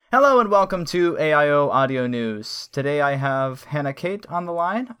Hello and welcome to AIO Audio News. Today I have Hannah Kate on the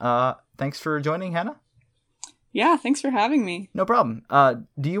line. Thanks for joining, Hannah. Yeah, thanks for having me. No problem.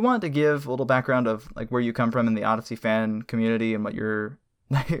 Do you want to give a little background of like where you come from in the Odyssey fan community and what your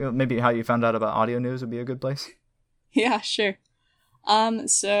maybe how you found out about audio news would be a good place? Yeah, sure.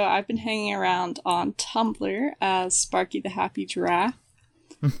 So I've been hanging around on Tumblr as Sparky the Happy Giraffe.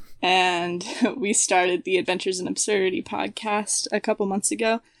 And we started the Adventures in Absurdity podcast a couple months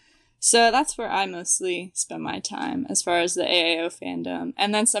ago. So that's where I mostly spend my time as far as the AIO fandom.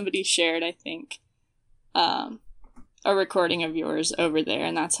 And then somebody shared, I think, a recording of yours over there,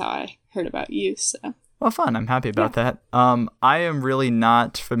 and that's how I heard about you. So Well, fun. I'm happy about that. I am really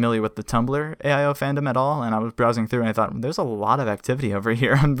not familiar with the Tumblr AIO fandom at all, and I was browsing through and I thought, there's a lot of activity over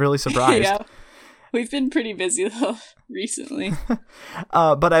here. I'm really surprised. Yeah, we've been pretty busy though recently.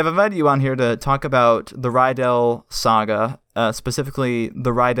 But I've invited you on here to talk about the Rydell saga, specifically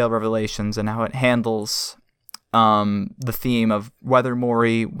the Rydell revelations and how it handles the theme of whether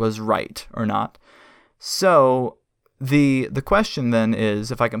Morrie was right or not. So the question then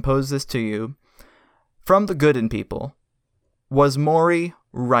is, if I can pose this to you, from the good in people, was Morrie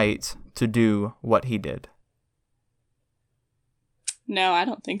right to do what he did? No, I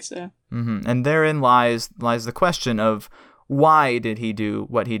don't think so. Mm-hmm. And therein lies the question of why did he do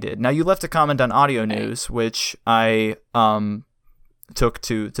what he did? Now, you left a comment on Audio News, which I took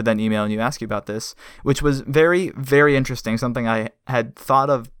to then email and you ask you about this, which was very, very interesting, something I had thought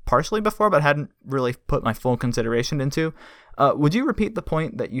of partially before but hadn't really put my full consideration into. Would you repeat the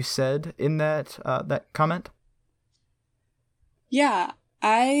point that you said in that comment? Yeah,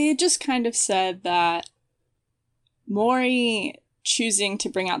 I just kind of said that Morrie choosing to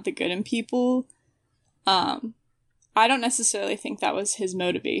bring out the good in people, I don't necessarily think that was his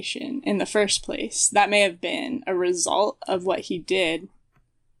motivation in the first place. That may have been a result of what he did,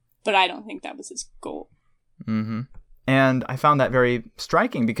 but I don't think that was his goal. Mm-hmm. And I found that very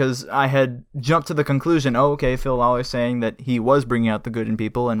striking because I had jumped to the conclusion, okay, Phil Lawler's saying that he was bringing out the good in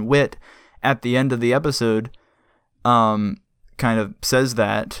people, and Wit, at the end of the episode, kind of says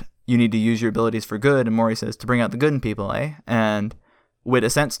that you need to use your abilities for good, and Morrie says to bring out the good in people, eh? And Wit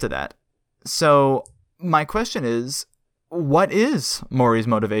assents to that. So my question is, what is Morrie's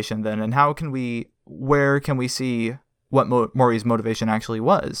motivation then, and where can we see what Morrie's motivation actually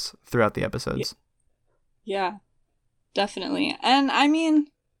was throughout the episodes? Yeah, definitely. And I mean,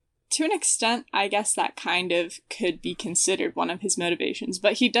 to an extent, I guess that kind of could be considered one of his motivations,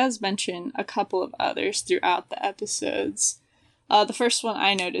 but he does mention a couple of others throughout the episodes. The first one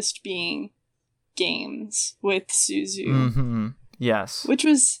I noticed being games with Suzu. Mm-hmm. Yes.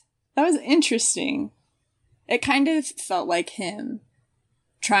 That was interesting. It kind of felt like him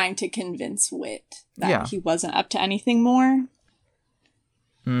trying to convince Wit that he wasn't up to anything more.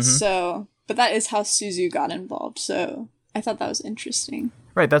 Mm-hmm. So, but that is how Suzu got involved, so I thought that was interesting.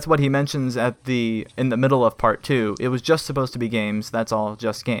 Right, that's what he mentions in the middle of part 2. It was just supposed to be games, that's all,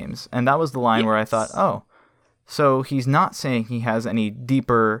 just games. And that was the line where I thought, oh, so he's not saying he has any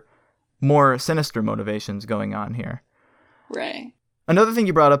deeper, more sinister motivations going on here. Right. Another thing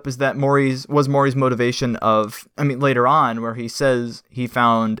you brought up is that Morrie's motivation later on, where he says he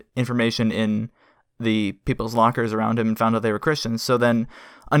found information in the people's lockers around him and found out they were Christians. So then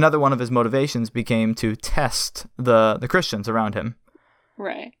another one of his motivations became to test the Christians around him.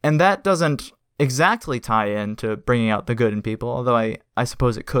 Right. And that doesn't exactly tie into bringing out the good in people, although I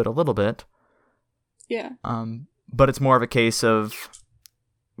suppose it could a little bit. Yeah. But it's more of a case of,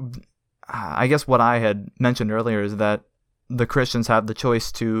 I guess what I had mentioned earlier is that the Christians have the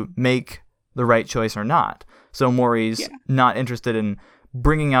choice to make the right choice or not. So Morrie's not interested in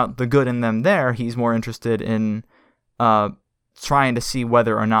bringing out the good in them there. He's more interested in trying to see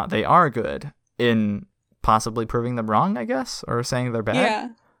whether or not they are good, in possibly proving them wrong, I guess, or saying they're bad. Yeah.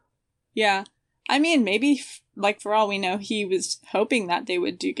 Yeah. I mean, maybe, for all we know, he was hoping that they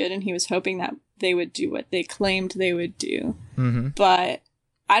would do good, and he was hoping that they would do what they claimed they would do. Mm-hmm. But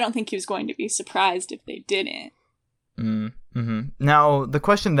I don't think he was going to be surprised if they didn't. Mm-hmm. Now, the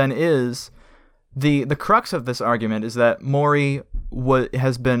question then is, the crux of this argument is that Morrie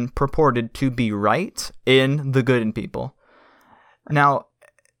has been purported to be right in the good in people. Now,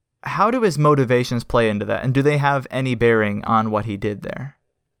 how do his motivations play into that, and do they have any bearing on what he did there?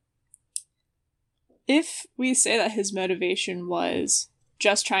 If we say that his motivation was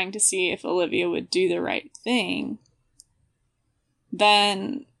just trying to see if Olivia would do the right thing,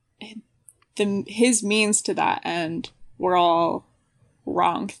 then his means to that end were all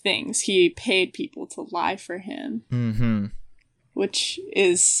wrong things. He paid people to lie for him, which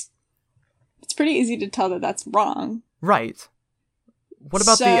is, it's pretty easy to tell that that's wrong. Right. What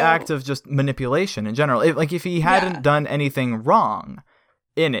about the act of just manipulation in general? If he hadn't done anything wrong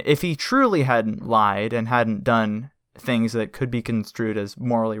in it, if he truly hadn't lied and hadn't done things that could be construed as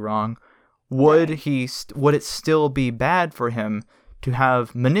morally wrong, would it still be bad for him to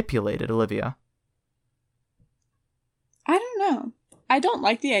have manipulated Olivia? I don't know. I don't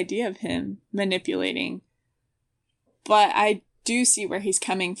like the idea of him manipulating, but I do see where he's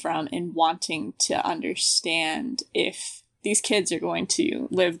coming from in wanting to understand if these kids are going to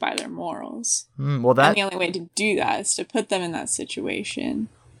live by their morals. And the only way to do that is to put them in that situation.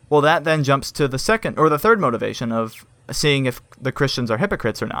 Well, that then jumps to the second or the third motivation of seeing if the Christians are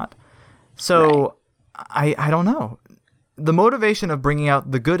hypocrites or not. So I don't know. The motivation of bringing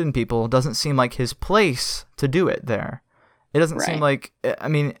out the good in people doesn't seem like his place to do it there. It doesn't seem like, I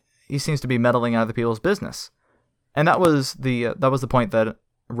mean, he seems to be meddling out of the people's business. And that was the point that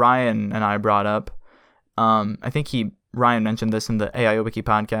Ryan and I brought up. I think Ryan mentioned this in the AIO Wiki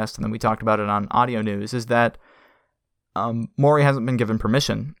podcast, and then we talked about it on Audio News, is that Morrie hasn't been given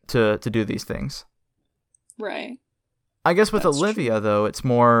permission to do these things. Right. I guess with Olivia, though, it's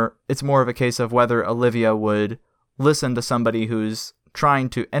more of a case of whether Olivia would listen to somebody who's trying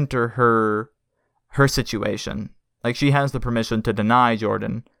to enter her situation. Like, she has the permission to deny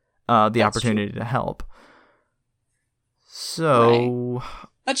Jordan the opportunity to help. So...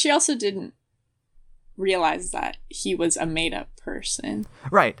 But she also didn't realize that he was a made-up person.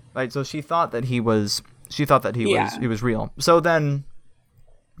 Right. So she thought that he was real. So then,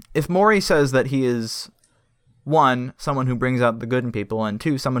 if Morrie says that he is, 1, someone who brings out the good in people, and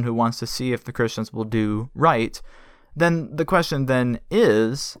 2, someone who wants to see if the Christians will do right, then the question then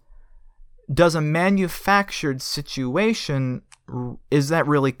is, does a manufactured situation, is that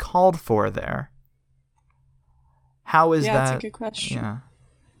really called for there? How is that? Yeah, that's a good question. Yeah.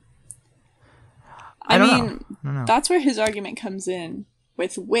 I don't know. That's where his argument comes in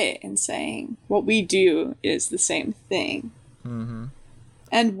with Wit and saying, what we do is the same thing. Mm-hmm.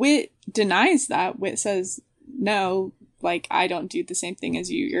 And Wit denies that. Wit says, no, I don't do the same thing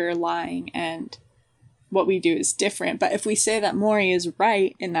as you. You're lying, and what we do is different. But if we say that Morrie is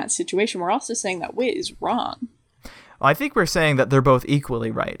right in that situation, we're also saying that Wit is wrong. Well, I think we're saying that they're both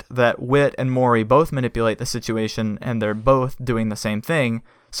equally right, that Wit and Morrie both manipulate the situation, and they're both doing the same thing.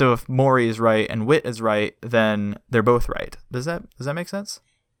 So if Morrie is right and Wit is right, then they're both right. Does that make sense?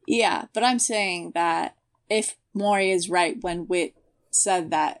 Yeah, but I'm saying that if Morrie is right when Wit said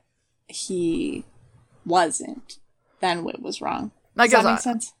that he wasn't, then Wit was wrong. Does that make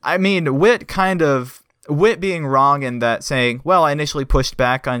sense? I mean, Wit being wrong in that, saying, well, I initially pushed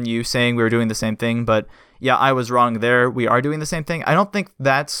back on you saying we were doing the same thing, but yeah, I was wrong there. We are doing the same thing. I don't think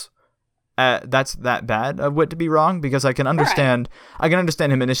that's that bad of Wit to be wrong, because I can understand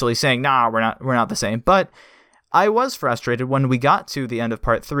him initially saying, nah, we're not the same. But I was frustrated when we got to the end of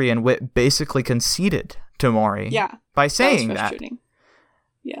part 3 and Wit basically conceded to Morrie by saying that.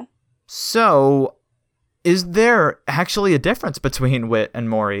 Yeah. So is there actually a difference between Wit and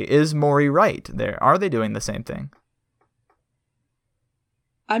Morrie? Is Morrie right there? Are they doing the same thing?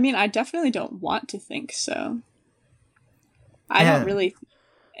 I mean, I definitely don't want to think so. I don't really...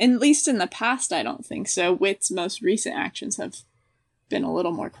 At least in the past, I don't think so. Wit's most recent actions have been a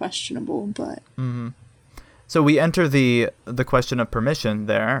little more questionable, but... Mm-hmm. So we enter the question of permission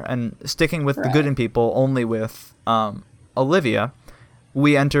there, and sticking with the good in people, only with Olivia,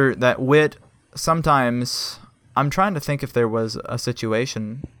 we enter that Wit sometimes... I'm trying to think if there was a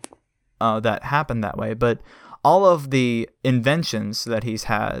situation that happened that way, but all of the inventions that he's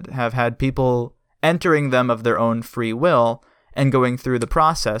had have had people entering them of their own free will and going through the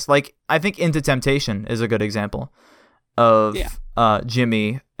process. Like, I think Into Temptation is a good example of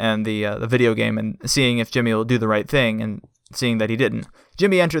Jimmy and the video game, and seeing if Jimmy will do the right thing and seeing that he didn't.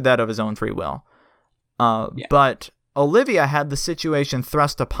 Jimmy entered that of his own free will. But Olivia had the situation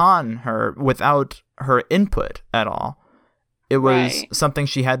thrust upon her without her input at all. It was something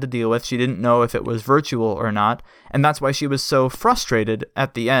she had to deal with. She didn't know if it was virtual or not, and that's why she was so frustrated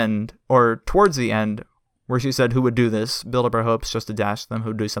at the end, or towards the end, where she said, who would do this? Build up our hopes just to dash them,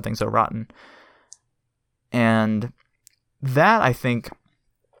 who would do something so rotten. And that, I think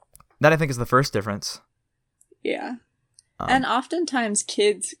is the first difference. Yeah. And oftentimes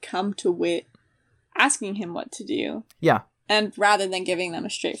kids come to Wit asking him what to do. Yeah. And rather than giving them a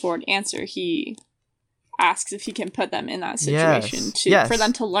straightforward answer, he asks if he can put them in that situation for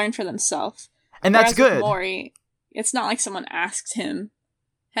them to learn for themselves. And that's good. With Morrie, it's not like someone asked him,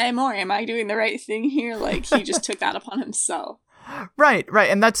 hey, Morrie, am I doing the right thing here? Like, he just took that upon himself. Right.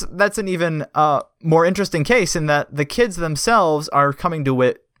 And that's an even more interesting case, in that the kids themselves are coming to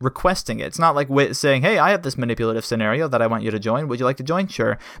Wit requesting it. It's not like Wit saying, hey, I have this manipulative scenario that I want you to join. Would you like to join?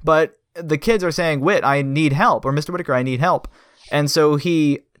 Sure. But the kids are saying, Wit, I need help, or Mr. Whitaker, I need help. And so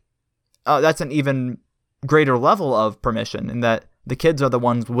that's an even greater level of permission, in that the kids are the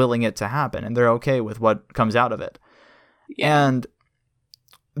ones willing it to happen, and they're okay with what comes out of it. Yeah. And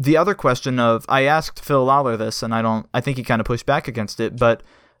the other question I asked Phil Lawler this, and I think he kind of pushed back against it, but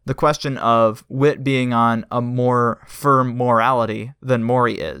the question of Wit being on a more firm morality than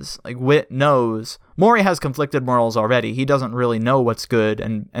Morrie is. Like, Wit knows, Morrie has conflicted morals already. He doesn't really know what's good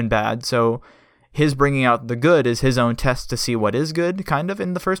and bad, so his bringing out the good is his own test to see what is good, kind of,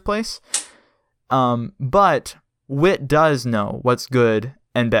 in the first place. But Wit does know what's good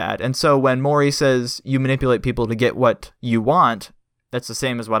and bad, and so when Morrie says you manipulate people to get what you want, that's the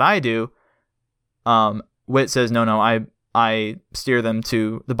same as what I do. Wit says, no, I steer them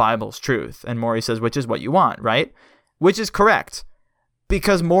to the Bible's truth. And Morrie says, which is what you want, right? Which is correct,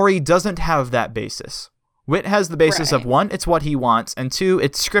 because Morrie doesn't have that basis. Wit has the basis of, one, it's what he wants, and two,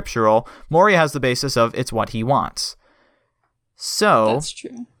 it's scriptural. Morrie has the basis of, it's what he wants. So that's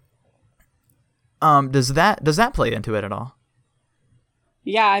true. Does that play into it at all?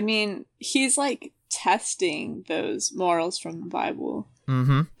 Yeah, I mean, he's like testing those morals from the Bible,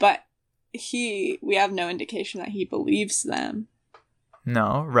 but we have no indication that he believes them.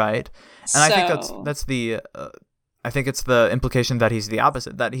 No, right. And I think that's the I think it's the implication that he's the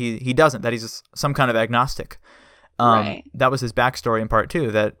opposite, that he doesn't, that he's some kind of agnostic. Right. That was his backstory in part 2,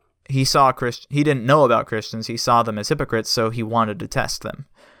 that he didn't know about Christians, he saw them as hypocrites, so he wanted to test them.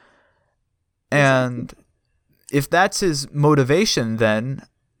 And if that's his motivation, then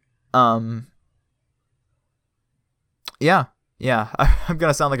yeah, I'm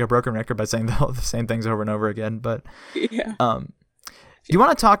gonna sound like a broken record by saying the same things over and over again. But yeah, do you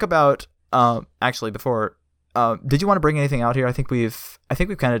want to talk about actually before? Did you want to bring anything out here? I think we've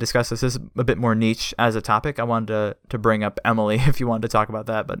kind of discussed this. This is a bit more niche as a topic. I wanted to bring up Emily if you wanted to talk about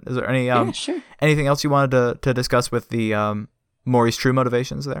that. But is there any sure. anything else you wanted to discuss with the Morrie's true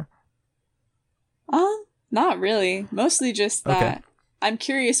motivations there? Not really. Mostly just that I'm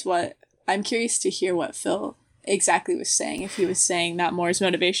curious to hear what Phil exactly was saying, if he was saying that Morrie's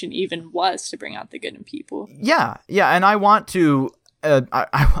motivation even was to bring out the good in people. Yeah, and I want to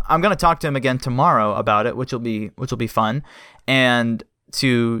I'm going to talk to him again tomorrow about it, which will be fun, and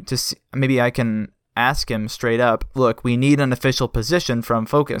to see, maybe I can ask him straight up, look, we need an official position from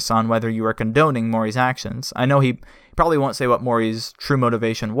Focus on whether you are condoning Morrie's actions. I know he probably won't say what Morrie's true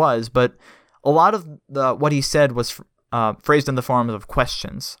motivation was, but a lot of what he said was phrased in the form of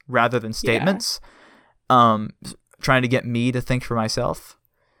questions rather than statements, trying to get me to think for myself.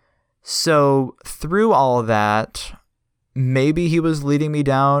 So through all of that, maybe he was leading me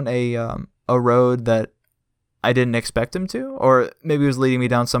down a road that I didn't expect him to, or maybe he was leading me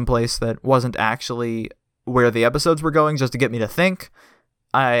down some place that wasn't actually where the episodes were going, just to get me to think.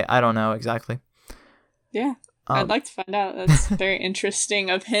 I don't know exactly. Yeah, I'd like to find out. That's very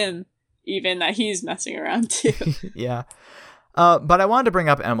interesting of him, even that he's messing around too. Yeah. But I wanted to bring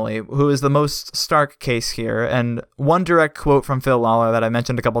up Emily, who is the most stark case here. And one direct quote from Phil Lawler that I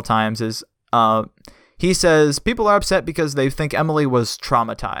mentioned a couple times is, he says, people are upset because they think Emily was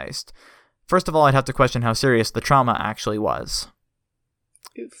traumatized. First of all, I'd have to question how serious the trauma actually was.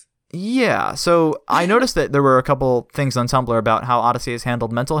 Oof. Yeah, so I noticed that there were a couple things on Tumblr about how Odyssey has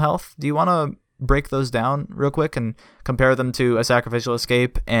handled mental health. Do you want to break those down real quick and compare them to A Sacrificial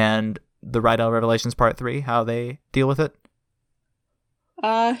Escape and the Rydell Revelations Part 3, how they deal with it?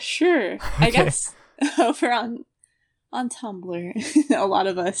 Sure. Okay. I guess over on Tumblr, a lot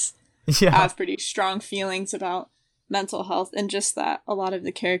of us have pretty strong feelings about mental health, and just that a lot of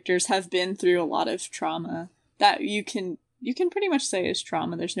the characters have been through a lot of trauma that you can pretty much say is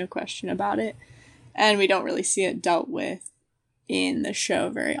trauma. There's no question about it. And we don't really see it dealt with in the show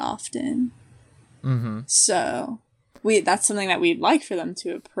very often. Mm-hmm. So that's something that we'd like for them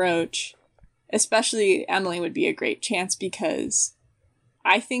to approach. Especially Emily would be a great chance, because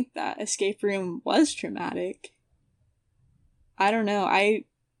I think that Escape Room was traumatic. I don't know.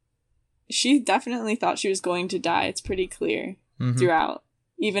 She definitely thought she was going to die. It's pretty clear throughout.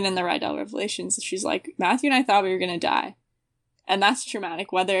 Even in the Rydell Revelations, she's like, Matthew and I thought we were going to die. And that's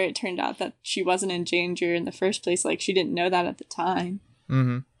traumatic, whether it turned out that she wasn't in danger in the first place. Like, she didn't know that at the time.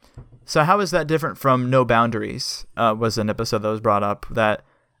 Mm-hmm. So how is that different from No Boundaries? Was an episode that was brought up that,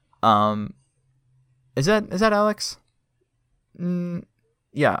 is that Alex?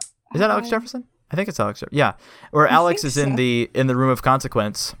 Yeah. Is that Alex Jefferson? I think it's Alex Jefferson. Yeah. Where Alex is in the room of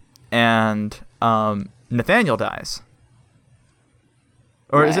consequence, and Nathaniel dies.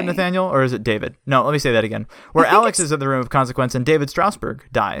 Or is it Nathaniel or is it David? No, let me say that again. Where Alex is in the room of consequence and David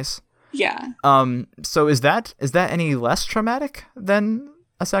Strasberg dies. Yeah. So is that any less traumatic than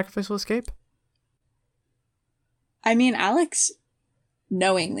a sacrificial escape? I mean, Alex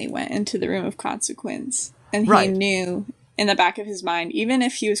knowingly went into the room of consequence, and he knew in the back of his mind, even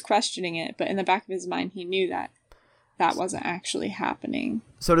if he was questioning it, but in the back of his mind, he knew that wasn't actually happening.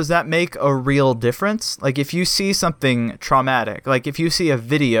 So does that make a real difference? Like if you see something traumatic, like if you see a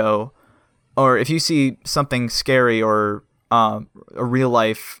video or if you see something scary or a real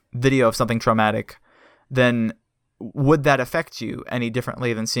life video of something traumatic, then would that affect you any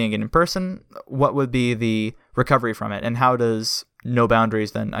differently than seeing it in person? What would be the recovery from it? And how does No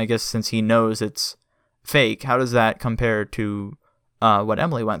Boundaries then, I guess since he knows it's fake, how does that compare to what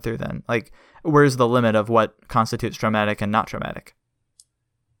Emily went through then? Like, where's the limit of what constitutes traumatic and not traumatic?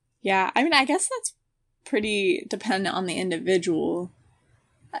 Yeah, I mean, I guess that's pretty dependent on the individual.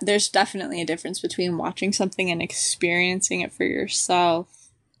 There's definitely a difference between watching something and experiencing it for yourself.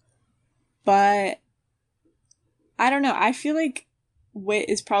 But I don't know. I feel like Whit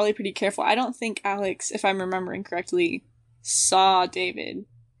is probably pretty careful. I don't think Alex, if I'm remembering correctly, saw David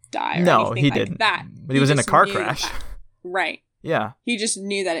die or no, anything he like didn't. That. But he was in a car crash. Right. Yeah. He just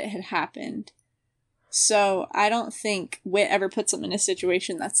knew that it had happened. So I don't think Whit ever puts him in a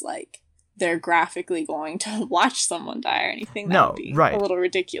situation that's like they're graphically going to watch someone die or anything. That would be a little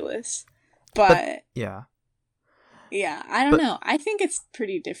ridiculous. But yeah. Yeah, I don't know. I think it's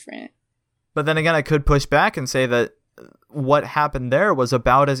pretty different. But then again, I could push back and say that what happened there was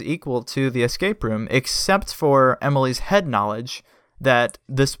about as equal to the escape room, except for Emily's head knowledge that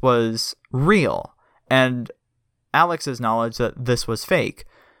this was real and Alex's knowledge that this was fake.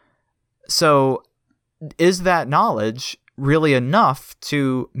 So is that knowledge really enough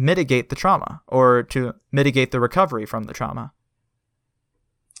to mitigate the trauma or to mitigate the recovery from the trauma?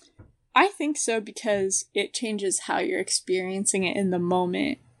 I think so, because it changes how you're experiencing it in the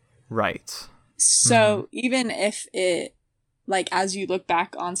moment. Right. So even if it, like, as you look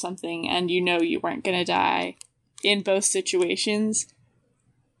back on something and you know you weren't going to die, in both situations,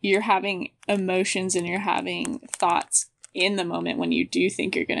 you're having emotions and you're having thoughts in the moment when you do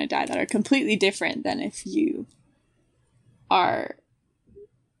think you're going to die that are completely different than if you know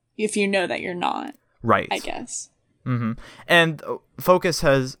that you're not. Right. I guess. Mm-hmm. And Focus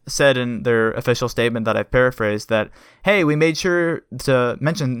has said in their official statement that I've paraphrased that, hey, we made sure to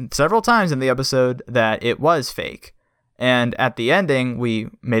mention several times in the episode that it was fake. And at the ending, we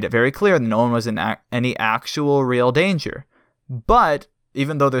made it very clear that no one was in any actual real danger. But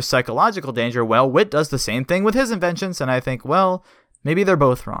even though there's psychological danger, well, Whit does the same thing with his inventions. And I think, well, maybe they're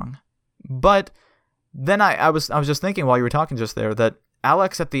both wrong. But then I was just thinking while you were talking just there that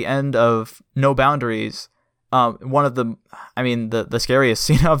Alex at the end of No Boundaries, one of the scariest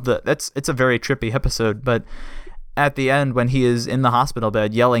scene of it's a very trippy episode, but at the end when he is in the hospital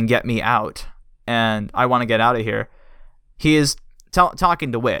bed yelling, "Get me out," and I want to get out of here, he is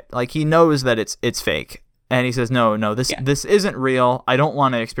talking to Whit. Like, he knows that it's fake. And he says, no, this isn't real. I don't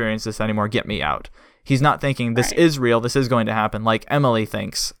want to experience this anymore. Get me out. He's not thinking this is real. This is going to happen, like Emily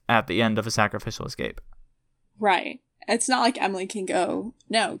thinks at the end of a sacrificial escape. Right. It's not like Emily can go,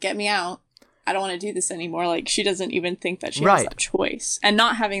 no, get me out. I don't want to do this anymore. Like, she doesn't even think that she has that choice. And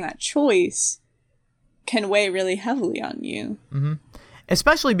not having that choice can weigh really heavily on you. Mm-hmm.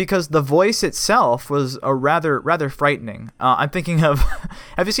 Especially because the voice itself was a rather frightening. I'm thinking of,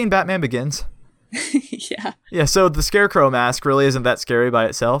 have you seen Batman Begins? Yeah. Yeah, so the Scarecrow mask really isn't that scary by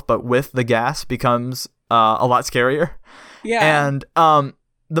itself, but with the gas becomes a lot scarier. Yeah. And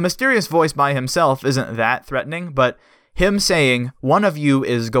the mysterious voice by himself isn't that threatening, but him saying, one of you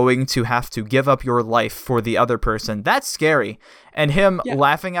is going to have to give up your life for the other person, that's scary. And him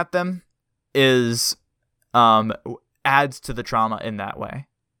laughing at them is adds to the trauma in that way.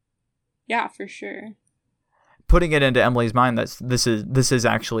 Yeah, for sure. Putting it into Emily's mind that this is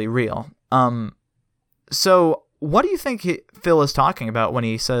actually real. So what do you think Phil is talking about when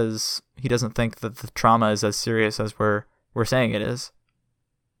he says he doesn't think that the trauma is as serious as we're saying it is?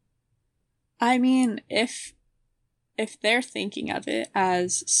 I mean, if they're thinking of it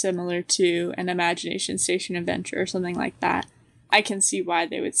as similar to an Imagination Station adventure or something like that, I can see why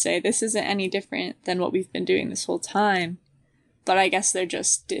they would say this isn't any different than what we've been doing this whole time. But I guess they're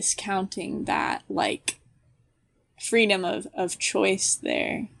just discounting that, like, freedom of choice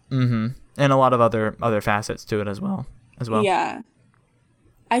there. Mm-hmm. And a lot of other facets to it as well. Yeah.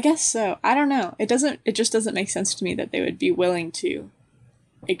 I guess so. I don't know. It just doesn't make sense to me that they would be willing to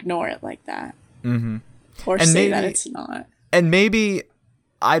ignore it like that. Mm-hmm. Or and say that it's not. And maybe,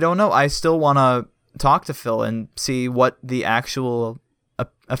 I don't know, I still want to talk to Phil and see what the actual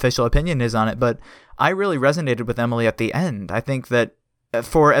official opinion is on it, but I really resonated with Emily at the end. I think that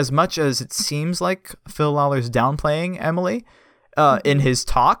for as much as it seems like Phil Lawler's downplaying Emily in his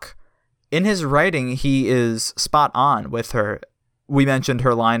talk, in his writing, he is spot on with her. We mentioned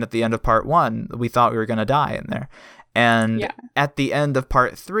her line at the end of part 1, we thought we were going to die in there. And at the end of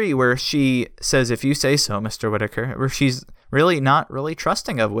part 3, where she says, if you say so, Mr. Whitaker, where she's really not really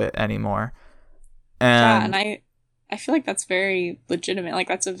trusting of Whit anymore. And I feel like that's very legitimate. Like,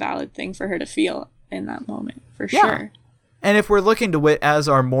 that's a valid thing for her to feel in that moment, for sure. And if we're looking to Whit as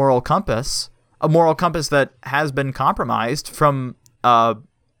our moral compass, a moral compass that has been compromised from The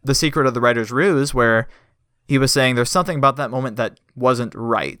Secret of the Writer's Ruse, where he was saying there's something about that moment that wasn't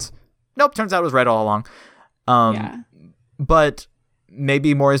right. Nope, turns out it was right all along. But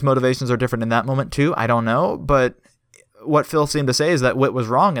maybe Morrie's motivations are different in that moment too. I don't know. But what Phil seemed to say is that Whit was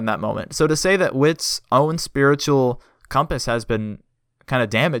wrong in that moment. So to say that Whit's own spiritual compass has been kind of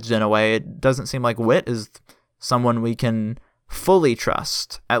damaged in a way, it doesn't seem like Whit is someone we can fully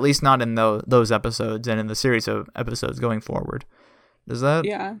trust, at least not in those episodes and in the series of episodes going forward. Is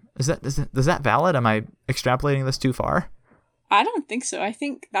that valid? Am I extrapolating this too far? I don't think so. I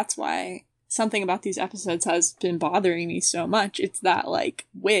think that's why something about these episodes has been bothering me so much. It's that, like,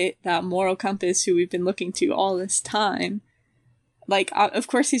 Whit, that moral compass who we've been looking to all this time. Like, of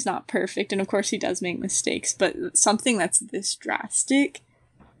course he's not perfect, and of course he does make mistakes, but something that's this drastic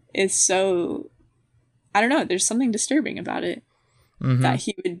is so... I don't know, there's something disturbing about it. That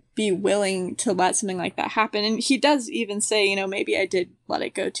he would be willing to let something like that happen. And he does even say, you know, maybe I did let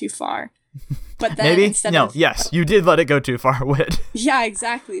it go too far. But then yes, you did let it go too far, Whit. Yeah,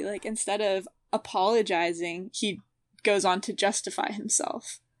 exactly. Like, instead of apologizing, he goes on to justify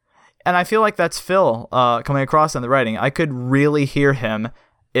himself. And I feel like that's Phil coming across in the writing. I could really hear him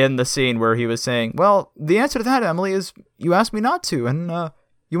in the scene where he was saying, well, the answer to that, Emily, is you asked me not to, and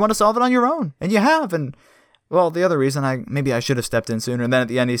you want to solve it on your own, and you have, and... Well, the other reason, maybe I should have stepped in sooner. And then at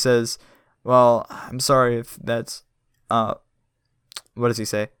the end he says, well, I'm sorry if that's, what does he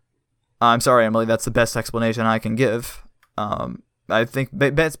say? I'm sorry, Emily, that's the best explanation I can give. I think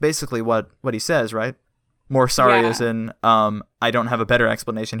that's basically what he says, right? More sorry as in, I don't have a better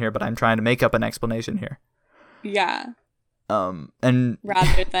explanation here, but I'm trying to make up an explanation here. Yeah. And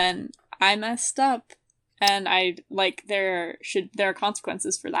rather than, I messed up, and there are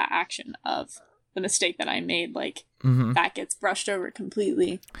consequences for that action of the mistake that I made, that gets brushed over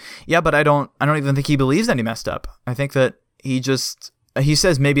completely. Yeah, but I don't even think he believes that he messed up. I think that he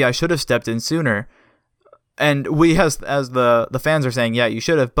says maybe I should have stepped in sooner. And we as the fans are saying, yeah, you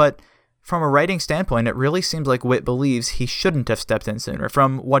should have, but from a writing standpoint, it really seems like Whit believes he shouldn't have stepped in sooner.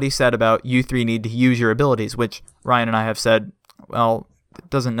 From what he said about you three need to use your abilities, which Ryan and I have said, well, it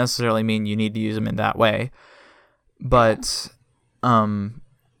doesn't necessarily mean you need to use them in that way. But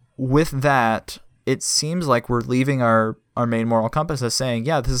with that, it seems like we're leaving our main moral compass as saying,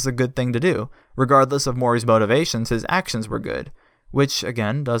 yeah, this is a good thing to do. Regardless of Morrie's motivations, his actions were good. Which,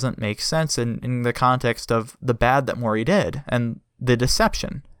 again, doesn't make sense in the context of the bad that Morrie did and the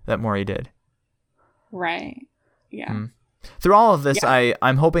deception that Morrie did. Right. Yeah. Through all of this,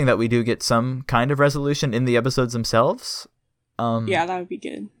 I'm hoping that we do get some kind of resolution in the episodes themselves. Yeah, that would be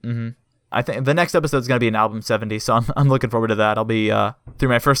good. Mm-hmm. I think the next episode is going to be an album 70, so I'm looking forward to that. I'll be through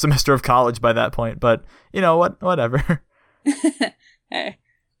my first semester of college by that point, but you know what? Whatever. Hey,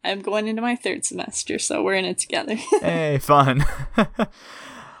 I'm going into my third semester, so we're in it together. Hey, fun.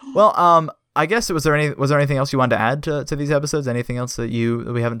 Well, I guess was there anything else you wanted to add to these episodes? Anything else that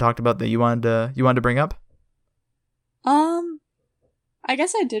we haven't talked about that you wanted to bring up? I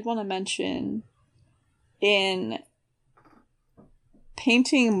guess I did want to mention in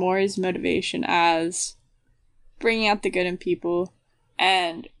painting Morrie's motivation as bringing out the good in people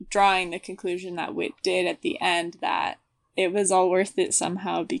and drawing the conclusion that Whit did at the end, that it was all worth it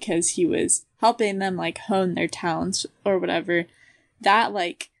somehow because he was helping them hone their talents or whatever. That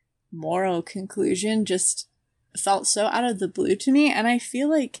moral conclusion just felt so out of the blue to me, and I feel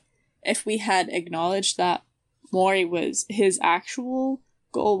like if we had acknowledged that his actual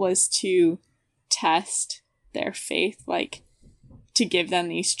goal was to test their faith, to give them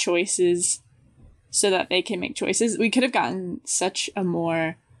these choices so that they can make choices, we could have gotten such a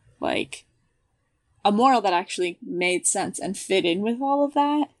more a moral that actually made sense and fit in with all of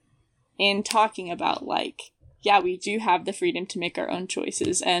that, in talking about yeah, we do have the freedom to make our own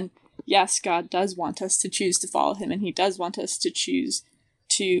choices, and yes, God does want us to choose to follow him, and he does want us to choose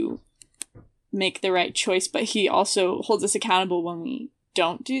to make the right choice, but he also holds us accountable when we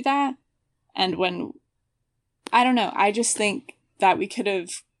don't do that. And when, I don't know, I just think that we could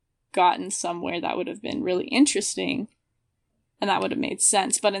have gotten somewhere that would have been really interesting and that would have made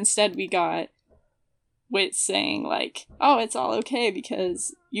sense. But instead we got Wit saying, like, oh, it's all okay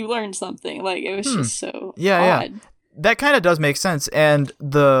because you learned something. Like, it was just so odd. Yeah. That kind of does make sense. And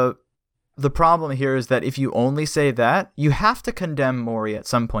the problem here is that if you only say that, you have to condemn Morrie at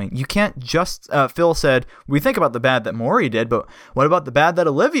some point. You can't just... Phil said, we think about the bad that Morrie did, but what about the bad that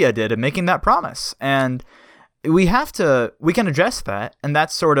Olivia did in making that promise? And we can address that, and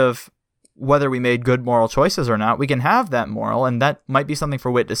that's sort of whether we made good moral choices or not. We can have that moral, and that might be something for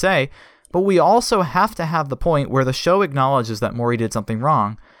Wit to say, but we also have to have the point where the show acknowledges that Morrie did something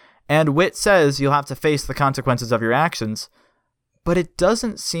wrong. And Wit says you'll have to face the consequences of your actions, but it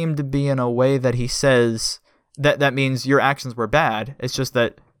doesn't seem to be in a way that he says that means your actions were bad. It's just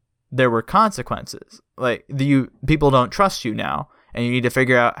that there were consequences. Like, people don't trust you now, and you need to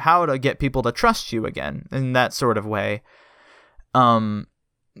figure out how to get people to trust you again in that sort of way.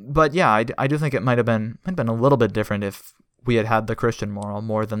 But yeah, I do think it might have been a little bit different if we had the Christian moral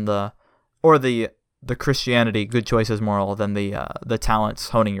more than the Christianity good choices moral than the talents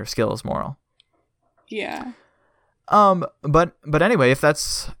honing your skills moral. Yeah. But anyway, if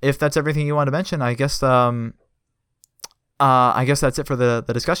that's everything you want to mention, I guess that's it for the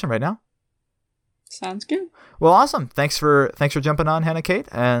discussion right now. Sounds good. Well, awesome. Thanks for jumping on, Hannah Kate,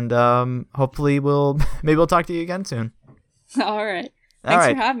 and hopefully we'll talk to you again soon. All right. Thanks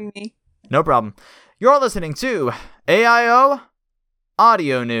for having me. No problem. You're listening to AIO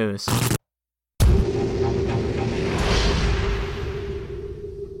Audio News.